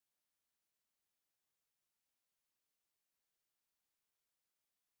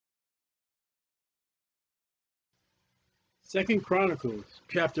Second Chronicles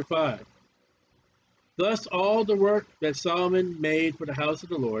chapter 5. Thus all the work that Solomon made for the house of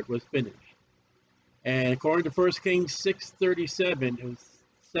the Lord was finished. And according to 1 Kings 6:37, it was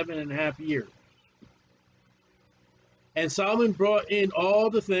 7.5 years. And Solomon brought in all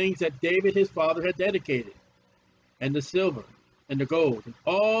the things that David his father had dedicated, and the silver, and the gold, and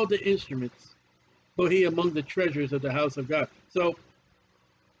all the instruments, put he among the treasures of the house of God. So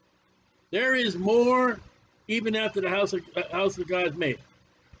there is more even after the house of God is made.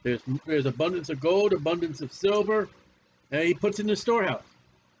 There's abundance of gold, abundance of silver, and he puts in the storehouse.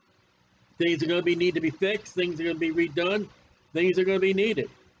 Things are going to need to be fixed, things are going to be redone, things are going to be needed.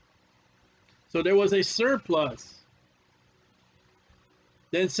 So there was a surplus.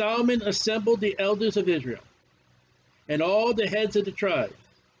 Then Solomon assembled the elders of Israel, and all the heads of the tribes,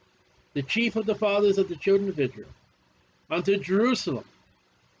 the chief of the fathers of the children of Israel, unto Jerusalem,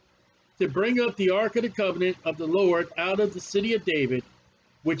 to bring up the ark of the covenant of the Lord out of the city of David,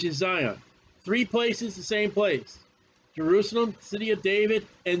 which is Zion. 3 places, the same place. Jerusalem, city of David,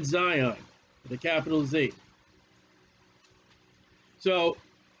 and Zion, the capital Z. So,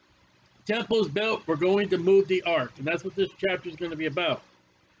 temple's built, we're going to move the ark, and that's what this chapter is going to be about.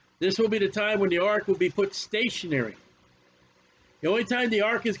 This will be the time when the ark will be put stationary. The only time the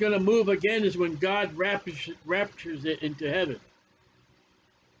ark is going to move again is when God raptures it into heaven.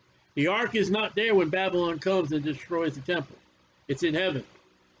 The ark is not there when Babylon comes and destroys the temple. It's in heaven.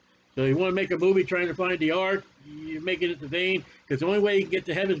 So you want to make a movie trying to find the ark, you're making it in vain, because the only way you can get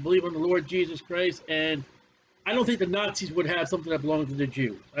to heaven is believe on the Lord Jesus Christ. And I don't think the Nazis would have something that belonged to the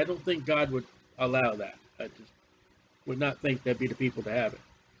Jews. I don't think God would allow that. I just would not think that'd be the people to have it.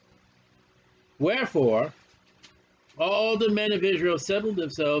 Wherefore, all the men of Israel assembled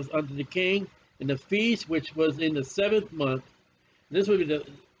themselves unto the king in the feast which was in the 7th month. And this would be the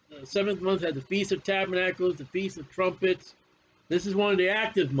 7th month had the Feast of Tabernacles, the Feast of Trumpets. This is one of the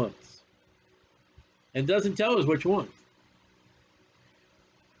active months. And doesn't tell us which one.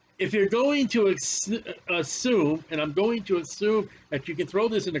 If you're going to assume, and I'm going to assume that you can throw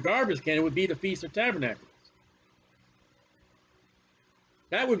this in the garbage can, it would be the Feast of Tabernacles.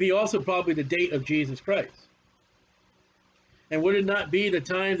 That would be also probably the date of Jesus Christ. And would it not be the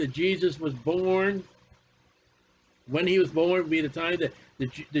time that Jesus was born? When he was born would be the time that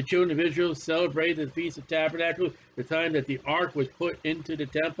the children of Israel celebrated the Feast of Tabernacles, the time that the ark was put into the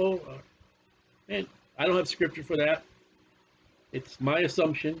temple. And I don't have scripture for that. It's my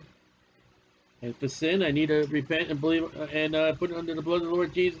assumption. And if it's sin, I need to repent and believe and put it under the blood of the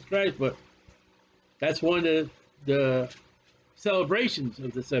Lord Jesus Christ. But that's one of the celebrations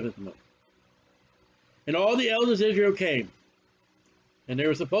of the 7th month. And all the elders of Israel came, and they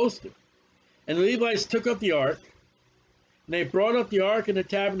were supposed to. And the Levites took up the ark, and they brought up the ark in the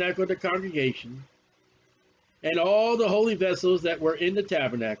tabernacle of the congregation, and all the holy vessels that were in the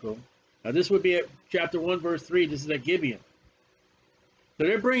tabernacle. Now this would be at chapter 1, verse 3. This is at Gibeon. So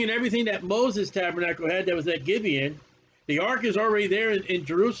they're bringing everything that Moses' tabernacle had that was at Gibeon. The ark is already there in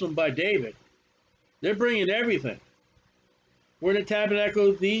Jerusalem by David. They're bringing everything. We're in the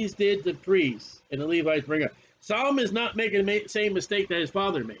tabernacle. These did the priests and the Levites bring up. Solomon is not making the same mistake that his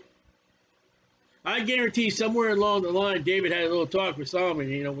father made. I guarantee somewhere along the line, David had a little talk with Solomon.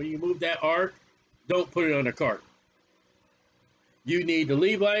 You know, when you move that ark, don't put it on a cart. You need the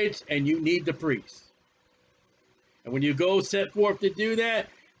Levites and you need the priests. And when you go set forth to do that,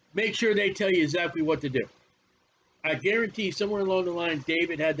 make sure they tell you exactly what to do. I guarantee somewhere along the line,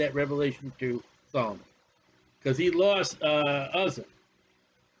 David had that revelation to Solomon. Because he lost Uzzah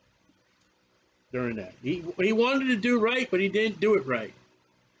during that. He wanted to do right, but he didn't do it right.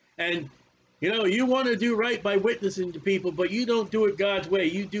 And, you know, you want to do right by witnessing to people, but you don't do it God's way.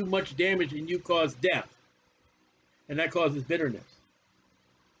 You do much damage and you cause death. And that causes bitterness.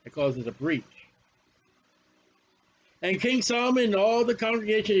 That causes a breach. And King Solomon and all the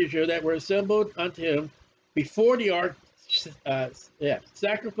congregation of Israel that were assembled unto him before the ark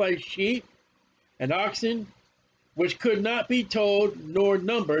sacrificed sheep and oxen, which could not be told nor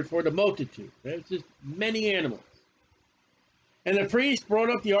numbered for the multitude. There's just many animals. And the priest brought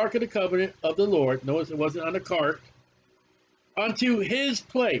up the ark of the covenant of the Lord. Notice it wasn't on a cart. Unto his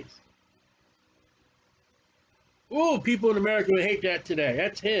place. Oh, people in America would hate that today.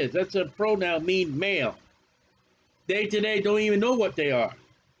 That's his. That's a pronoun mean male. They today don't even know what they are.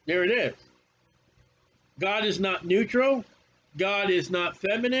 There it is. God is not neutral. God is not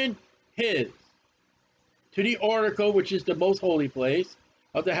feminine. His. To the oracle, which is the most holy place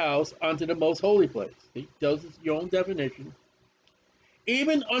of the house, unto the most holy place. He does your own definition.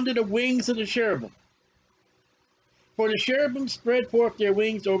 Even under the wings of the cherubim. For the cherubim spread forth their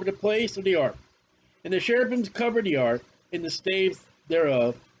wings over the place of the ark. And the cherubims covered the ark, in the staves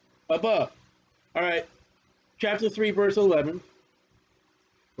thereof above. All right, chapter 3, verse 11.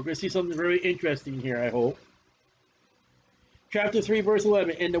 We're going to see something very interesting here, I hope. Chapter 3, verse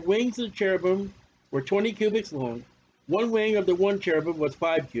 11. And the wings of the cherubim were 20 cubits long. One wing of the one cherubim was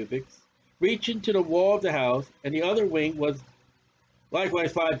 5 cubits, reaching to the wall of the house, and the other wing was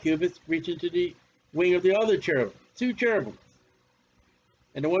likewise 5 cubits, reaching to the wing of the other cherubim. 2 cherubims.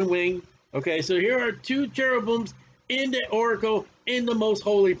 And the one wing. Okay, so here are 2 cherubims in the oracle in the most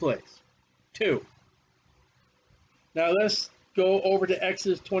holy place. 2. Now let's go over to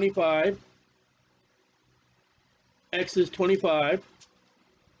Exodus 25. Exodus 25.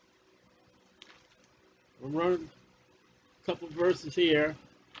 We'll run a couple verses here.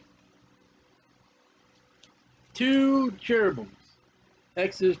 2 cherubims.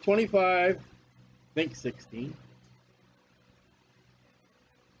 Exodus 25, I think 16.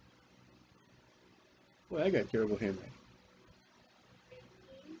 Well, I got terrible handwriting.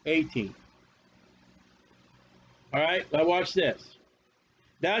 18. All right, now watch this.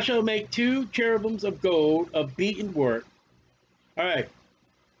 Thou shalt make 2 cherubims of gold of beaten work. All right.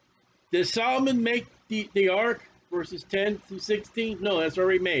 Did Solomon make the ark? Verses 10 through 16? No, that's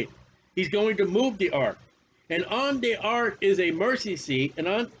already made. He's going to move the ark. And on the ark is a mercy seat. And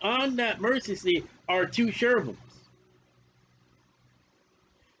on that mercy seat are 2 cherubims.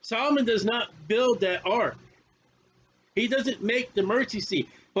 Solomon does not build that ark. He doesn't make the mercy seat.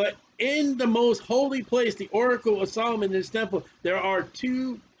 But in the most holy place, the oracle of Solomon in his temple, there are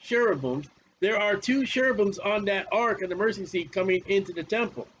 2 cherubims. There are 2 cherubims on that ark and the mercy seat coming into the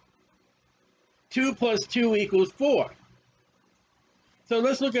temple. 2 plus 2 equals 4. So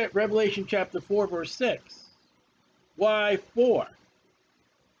let's look at Revelation chapter 4, verse 6. Why 4?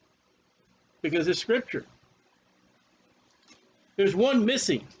 Because it's scripture. There's one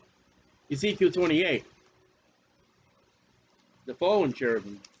missing. Ezekiel 28. The fallen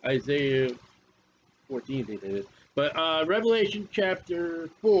cherubim. Isaiah 14, I think it is. But Revelation chapter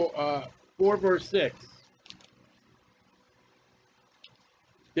 4, 4 verse 6.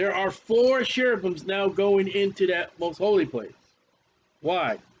 There are 4 cherubims now going into that most holy place.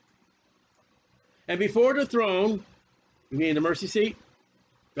 Why? And before the throne, you mean the mercy seat,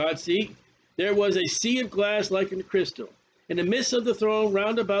 God's seat, there was a sea of glass like in crystal. In the midst of the throne,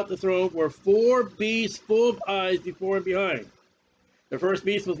 round about the throne, were 4 beasts full of eyes before and behind. The first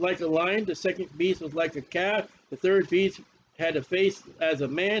beast was like a lion, the second beast was like a calf, the third beast had a face as a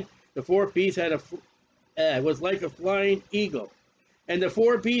man, the fourth beast had was like a flying eagle. And the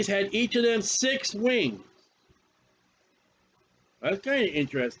 4 beasts had each of them 6 wings. That's kind of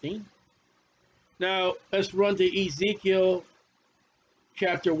interesting. Now, let's run to Ezekiel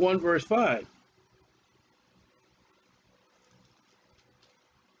chapter 1, verse 5.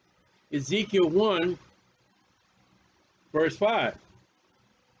 Ezekiel 1, verse 5.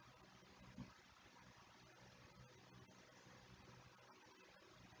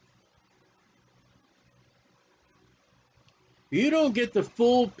 You don't get the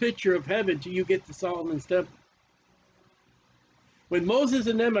full picture of heaven till you get to Solomon's temple. When Moses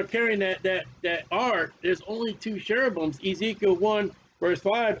and them are carrying that ark, there's only 2 cherubims. Ezekiel 1, verse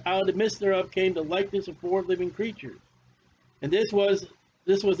 5, out of the midst thereof came the likeness of 4 living creatures. And this was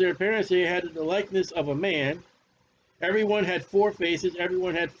their appearance. They had the likeness of a man. Everyone had 4 faces.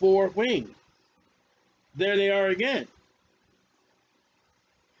 Everyone had 4 wings. There they are again.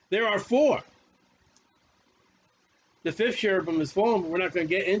 There are 4. The 5th cherubim is fallen, but we're not going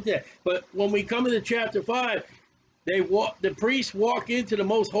to get into that. But when we come into chapter 5, the priests walk into the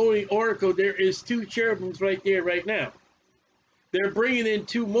most holy oracle. There is 2 cherubims right there right now. They're bringing in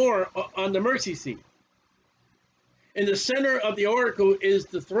 2 more on the mercy seat. In the center of the oracle is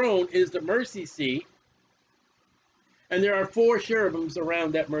the throne, is the mercy seat. And there are 4 cherubims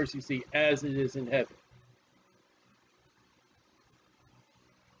around that mercy seat as it is in heaven.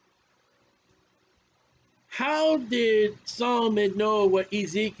 How did Solomon know what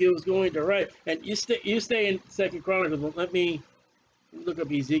Ezekiel was going to write? And you stay in 2 Chronicles. Let me look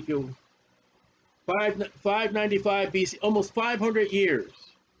up Ezekiel. 595 BC, almost 500 years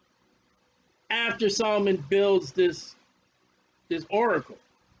after Solomon builds this oracle.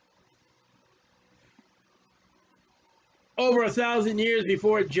 Over 1,000 years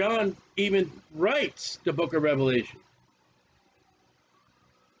before John even writes the book of Revelation.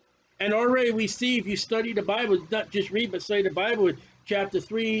 And already we see, if you study the Bible, not just read, but study the Bible with chapter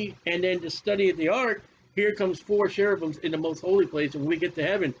 3, and then the study of the ark, here comes 4 cherubims in the most holy place. And when we get to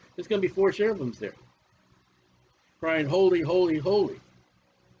heaven, there's going to be 4 cherubims there, crying, holy, holy, holy.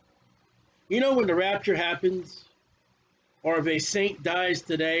 You know, when the rapture happens, or if a saint dies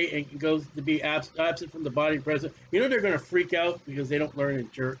today and goes to be absent from the body present, you know they're going to freak out because they don't learn in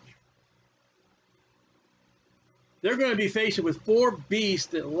church. They're going to be faced with four beasts: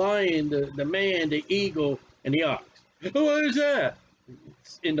 the lion, the man, the eagle, and the ox. What is that?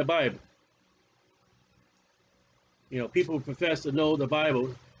 It's in the Bible. You know, people who profess to know the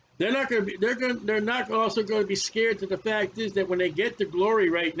Bible, they're not going to be. They're not also going to be scared to the fact is that when they get to glory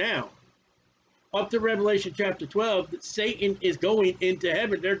right now, up to Revelation chapter 12, that Satan is going into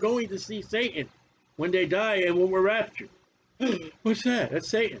heaven. They're going to see Satan when they die and when we're raptured. What's that? That's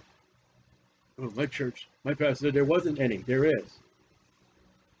Satan. Oh, my church, my pastor said there wasn't any. There is.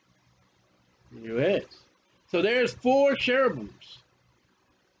 There is. So there's four cherubims.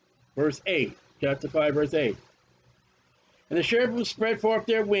 Verse 8, chapter 5, verse 8. And the cherubims spread forth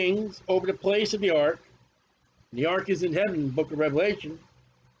their wings over the place of the ark. And the ark is in heaven in the book of Revelation.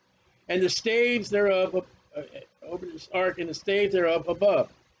 And the staves thereof, over this ark, and the staves thereof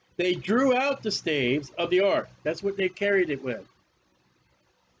above. They drew out the staves of the ark. That's what they carried it with.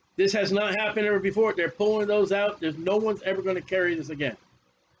 This has not happened ever before. They're pulling those out. There's no one's ever going to carry this again.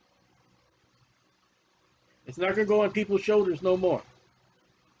 It's not going to go on people's shoulders no more.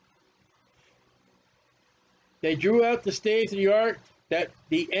 They drew out the staves of the ark, that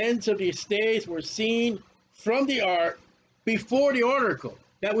the ends of the staves were seen from the ark before the oracle.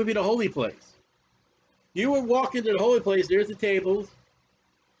 That would be the holy place. You would walk into the holy place, there's the tables,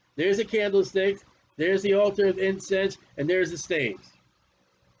 there's the candlesticks, there's the altar of incense, and there's the staves.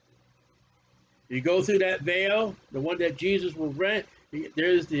 You go through that veil, the one that Jesus will rent,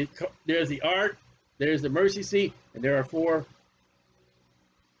 there's the ark, there's the mercy seat, and there are four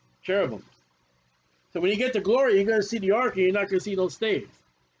cherubims. So when you get to glory, you're going to see the ark, and you're not going to see those staves.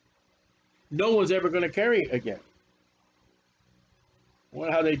 No one's ever going to carry it again. I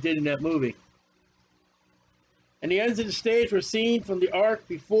wonder how they did in that movie. And the ends of the staves were seen from the ark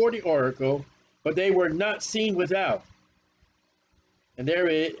before the oracle, but they were not seen without. And there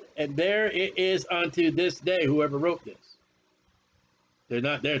it is unto this day, whoever wrote this. They're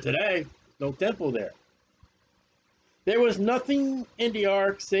not there today. There's no temple there. There was nothing in the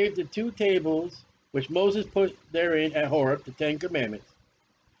ark save the two tables which Moses put therein at Horeb, the Ten Commandments.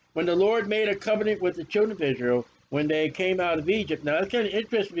 When the Lord made a covenant with the children of Israel, when they came out of Egypt. Now, that's kind of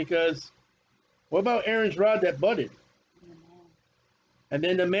interesting because what about Aaron's rod that budded? And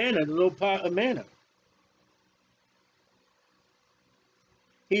then the manna, the little pot of manna.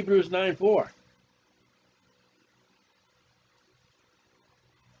 Hebrews 9:4.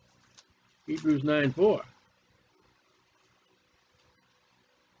 Hebrews 9:4.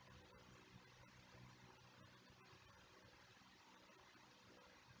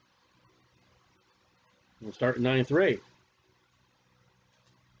 We'll start in 9:3.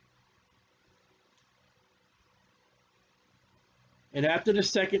 And after the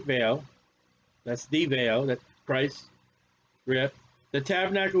second veil, that's the veil that Christ ripped, the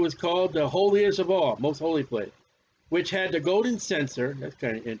tabernacle was called the holiest of all, most holy place, which had the golden censer. That's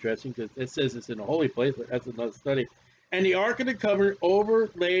kind of interesting because it says it's in a holy place, but that's another study. And the ark of the covenant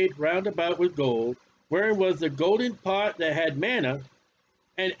overlaid round about with gold, wherein was the golden pot that had manna,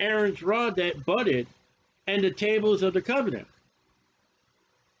 and Aaron's rod that budded, and the tables of the covenant.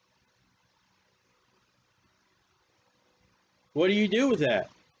 What do you do with that?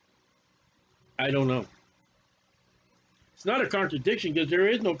 I don't know. It's not a contradiction because there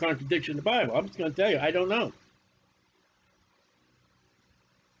is no contradiction in the Bible. I'm just going to tell you, I don't know.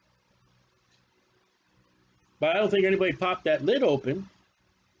 But I don't think anybody popped that lid open.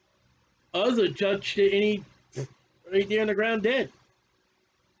 Others touched it and he right there on the ground dead.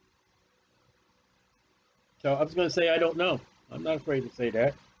 So I'm just going to say I don't know. I'm not afraid to say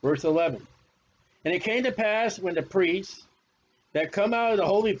that. Verse 11. And it came to pass when the priests that come out of the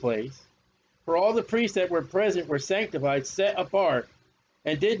holy place, for all the priests that were present were sanctified, set apart,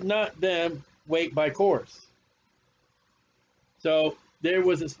 and did not them wait by course. So there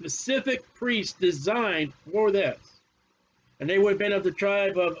was a specific priest designed for this. And they would have been of the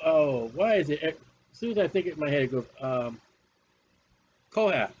tribe of, oh, why is it? As soon as I think it in my head, it goes,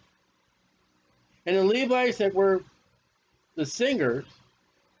 Kohath. And the Levites that were the singers,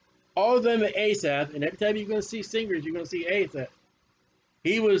 all of them at Asaph, and every time you're going to see singers, you're going to see Asaph.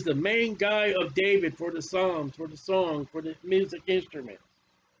 He was the main guy of David for the psalms, for the songs, for the music instruments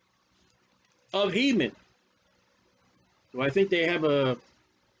of Heman. So I think they have a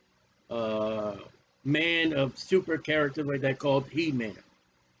man of super character like that called He-Man.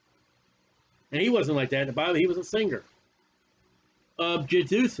 And he wasn't like that in the Bible. He was a singer. Of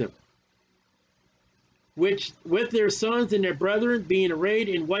Jeduthun, which with their sons and their brethren being arrayed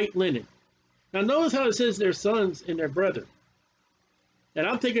in white linen. Now notice how it says their sons and their brethren. And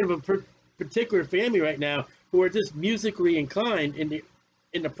I'm thinking of a particular family right now who are just musically inclined in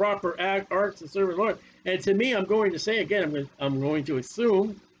the proper arts of serving the Lord. And to me, I'm going to say again, I'm going to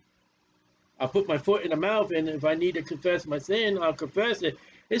assume, I'll put my foot in the mouth, and if I need to confess my sin, I'll confess it.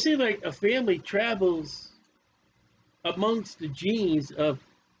 It seems like a family travels amongst the genes of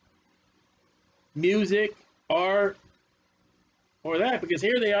music, art, or that, because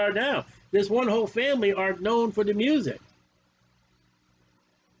here they are now. This one whole family are known for the music.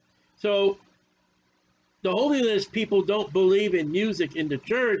 So the holiness people don't believe in music in the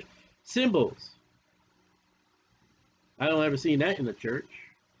church, cymbals. I don't ever seen that in the church.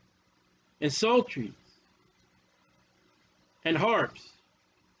 And psalteries. And harps.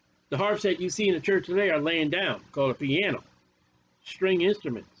 The harps that you see in the church today are laying down, called a piano. String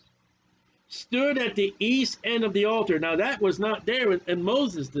instruments. Stood at the east end of the altar. Now that was not there in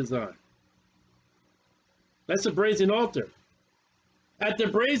Moses' design. That's a brazen altar. At the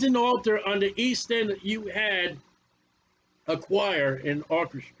brazen altar on the east end, you had a choir and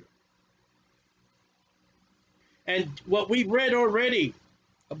orchestra. And what we read already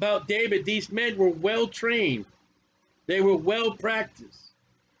about David, these men were well trained. They were well practiced.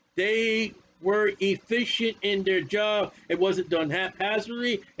 They were efficient in their job. It wasn't done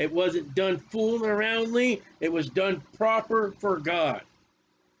haphazardly. It wasn't done fooling aroundly. It was done proper for God.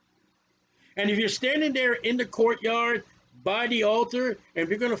 And if you're standing there in the courtyard by the altar, and if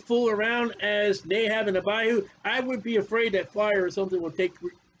you're going to fool around as Nahab and Abihu, I would be afraid that fire or something will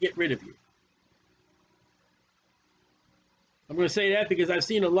get rid of you. I'm going to say that because I've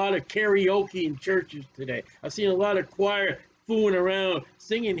seen a lot of karaoke in churches today. I've seen a lot of choir fooling around,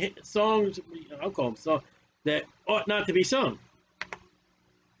 singing songs, I'll call them songs, that ought not to be sung.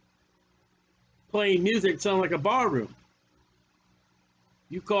 Playing music sound like a bar room.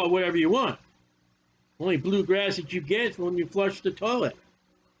 You call it whatever you want. Only bluegrass that you get when you flush the toilet.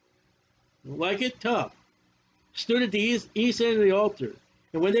 Don't like it? Tough. Stood at the east end of the altar.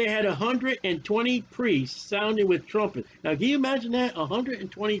 And when they had 120 priests sounding with trumpets. Now, can you imagine that?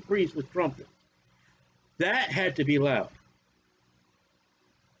 120 priests with trumpets. That had to be loud.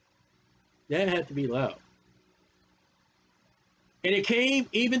 That had to be loud. And it came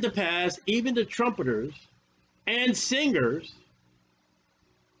even to pass, even the trumpeters and singers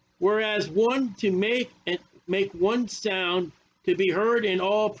were as one to make one sound to be heard in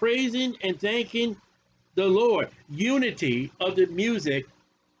all, praising and thanking the Lord. Unity of the music,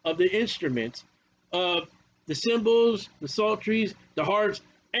 of the instruments, of the cymbals, the psalteries, the harps,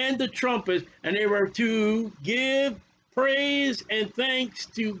 and the trumpets, and they were to give praise and thanks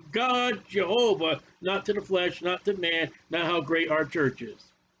to God Jehovah, not to the flesh, not to man, not how great our church is.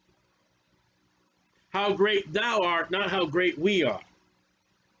 How great thou art, not how great we are.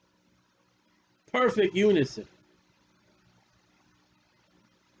 Perfect unison.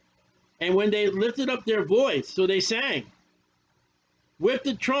 And when they lifted up their voice, so they sang with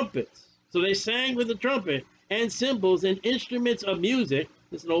the trumpets. So they sang with the trumpet and cymbals and instruments of music.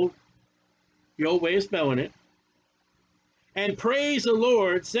 This is the old way of spelling it. And praise the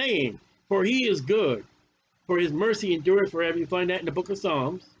Lord, saying, for he is good, for his mercy endureth forever. You find that in the book of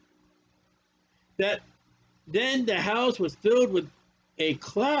Psalms. That then the house was filled with a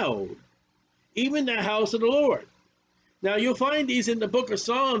cloud, even the house of the Lord. Now you'll find these in the book of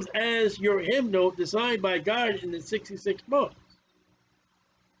Psalms as your hymnal designed by God in the 66 books.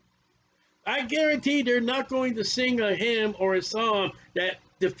 I guarantee they're not going to sing a hymn or a psalm that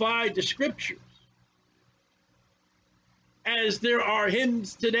defied the scriptures. As there are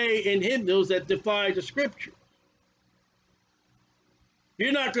hymns today in hymnals that defy the scriptures.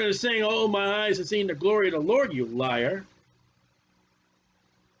 You're not going to sing, oh, my eyes have seen the glory of the Lord, you liar.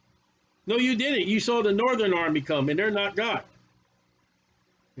 No, you didn't. You saw the northern army come, and they're not God.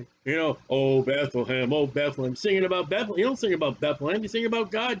 You know, oh, Bethlehem, singing about Bethlehem. You don't sing about Bethlehem. You sing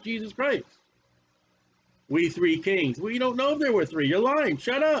about God, Jesus Christ. We three kings. Well, you don't know if there were three. You're lying.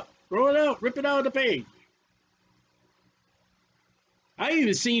 Shut up. Throw it out. Rip it out of the page. I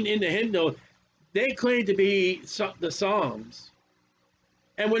even seen in the hymnal, they claim to be the Psalms.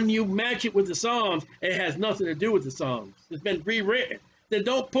 And when you match it with the Psalms, it has nothing to do with the Psalms. It's been rewritten. Then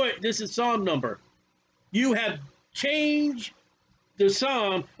don't put, this is Psalm number. You have changed the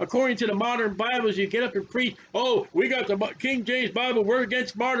Psalm according to the modern Bibles. You get up and preach, oh, we got the King James Bible, we're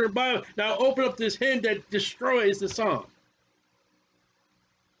against modern Bible. Now open up this hymn that destroys the Psalm.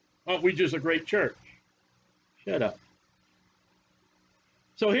 Oh, we just a great church. Shut up.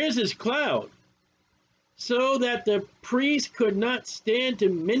 So here's this cloud, so that the priest could not stand to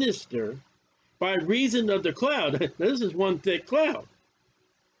minister by reason of the cloud. This is one thick cloud.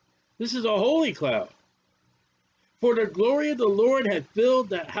 This is a holy cloud. For the glory of the Lord had filled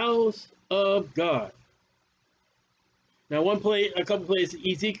the house of God. Now, a couple places,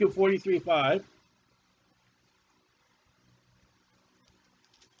 Ezekiel 43:5.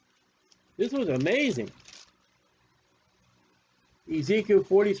 This was amazing. Ezekiel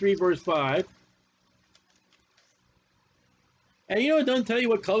 43, verse 5. And you know, it doesn't tell you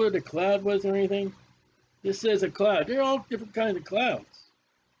what color the cloud was or anything. This says a cloud. They're all different kinds of clouds.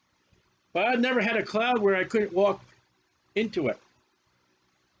 But I've never had a cloud where I couldn't walk into it.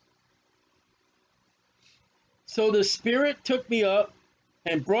 So the Spirit took me up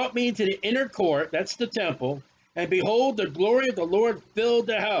and brought me into the inner court, that's the temple, and behold, the glory of the Lord filled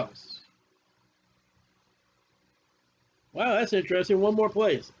the house. Wow, that's interesting. One more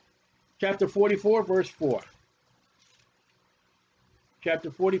place. Chapter 44, verse 4.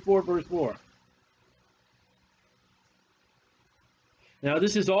 Chapter 44, verse 4. Now,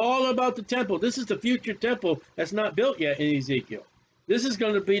 this is all about the temple. This is the future temple that's not built yet in Ezekiel. This is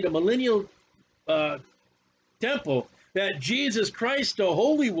going to be the millennial temple that Jesus Christ the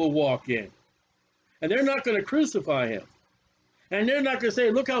Holy will walk in. And they're not going to crucify him. And they're not going to say,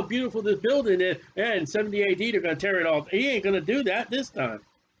 look how beautiful this building is. And in 70 AD, they're going to tear it off. He ain't going to do that this time.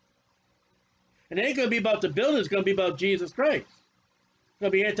 And it ain't going to be about the building. It's going to be about Jesus Christ. It's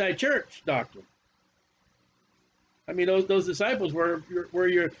going to be anti-church doctrine. I mean, those disciples were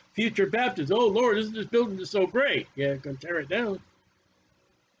your future Baptists. Oh, Lord, this building is so great. Yeah, going to tear it down.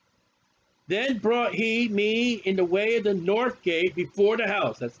 Then brought he me in the way of the north gate before the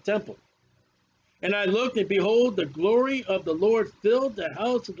house. That's the temple. And I looked, and behold, the glory of the Lord filled the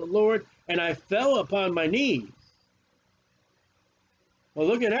house of the Lord, and I fell upon my knees. Well,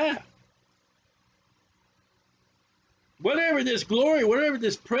 look at that. Whatever this glory, whatever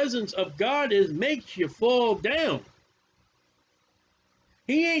this presence of God is, makes you fall down.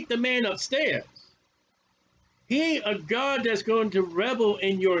 He ain't the man upstairs. He ain't a God that's going to revel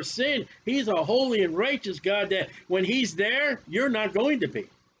in your sin. He's a holy and righteous God that when he's there, you're not going to be.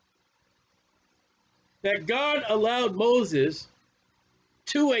 That God allowed Moses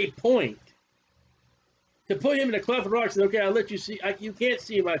to a point to put him in a cleft of the rock and said, okay, I'll let you see, you can't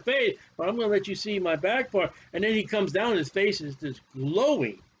see my face, but I'm going to let you see my back part. And then he comes down, his face is just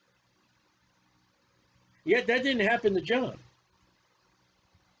glowing. Yet that didn't happen to John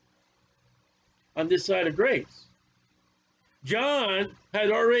on this side of grace. John had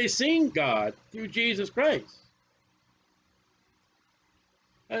already seen God through Jesus Christ.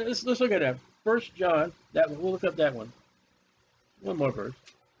 Let's look at that. 1 John, that one, we'll look up that one. One more verse.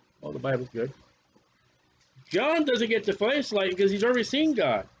 Oh, the Bible's good. John doesn't get the flashlight because he's already seen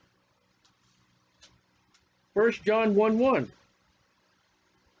God. 1 John 1:1.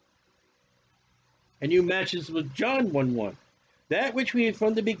 And you match this with John 1:1. That which we had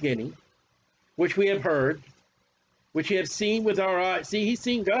from the beginning, which we have heard, which we have seen with our eyes. See, he's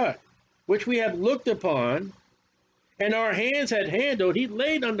seen God. Which we have looked upon, and our hands had handled. He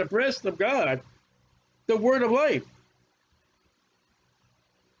laid on the breast of God the word of life.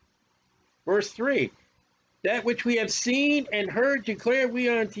 Verse 3. That which we have seen and heard declare we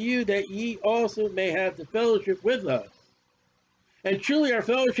unto you, that ye also may have the fellowship with us. And truly our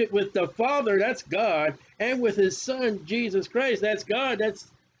fellowship with the Father, that's God, and with his Son, Jesus Christ, that's God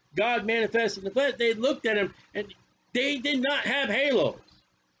manifest in the flesh. They looked at him, and they did not have halos.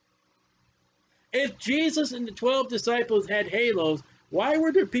 If Jesus and the 12 disciples had halos, why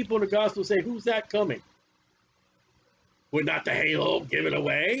were there people in the gospel say, who's that coming? Would not the halo give it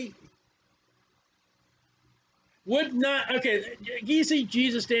away? Would not, okay, you see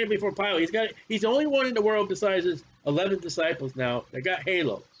Jesus standing before Pilate. He's the only one in the world besides his 11 disciples now that got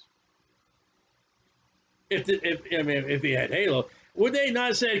halos. If he had halo, would they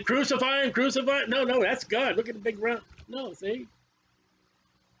not say, crucify him, crucify him? No, that's God. Look at the big round. No, see?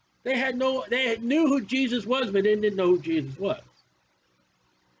 They knew who Jesus was, but they didn't know who Jesus was.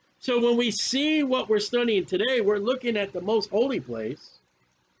 So when we see what we're studying today, we're looking at the most holy place,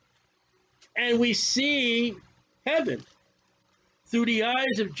 and we see heaven through the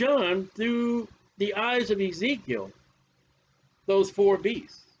eyes of John, through the eyes of Ezekiel, those 4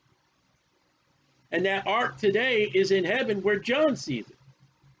 beasts. And that ark today is in heaven where John sees it.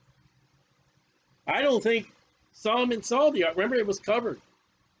 I don't think Solomon saw the ark. Remember, it was covered.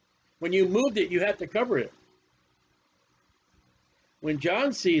 When you moved it, you had to cover it. When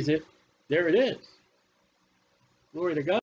John sees it, there it is. Glory to God.